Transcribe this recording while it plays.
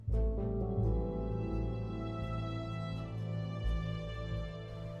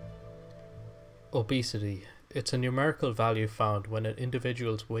Obesity. It's a numerical value found when an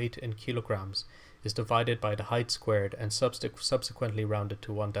individual's weight in kilograms is divided by the height squared and subsequently rounded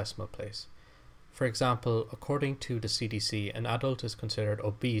to one decimal place. For example, according to the CDC, an adult is considered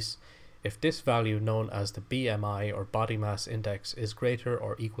obese if this value, known as the BMI or body mass index, is greater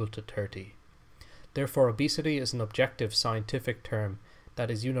or equal to 30. Therefore, obesity is an objective scientific term that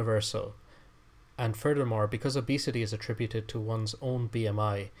is universal. And furthermore, because obesity is attributed to one's own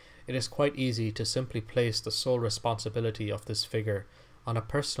BMI, it is quite easy to simply place the sole responsibility of this figure on a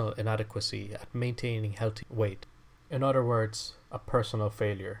personal inadequacy at maintaining healthy weight. In other words, a personal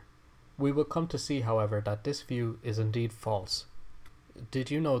failure. We will come to see, however, that this view is indeed false.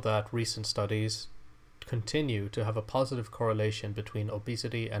 Did you know that recent studies continue to have a positive correlation between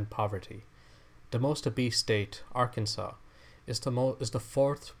obesity and poverty? The most obese state, Arkansas, is the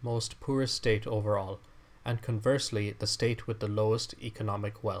fourth most poorest state overall, and conversely the state with the lowest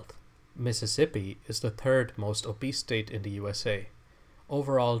economic wealth. Mississippi is the third most obese state in the USA.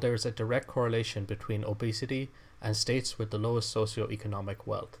 Overall, there is a direct correlation between obesity and states with the lowest socioeconomic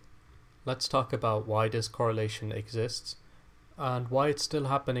wealth. Let's talk about why this correlation exists and why it's still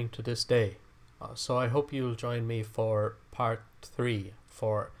happening to this day. So I hope you'll join me for part 3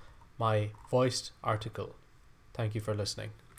 for my voiced article. Thank you for listening.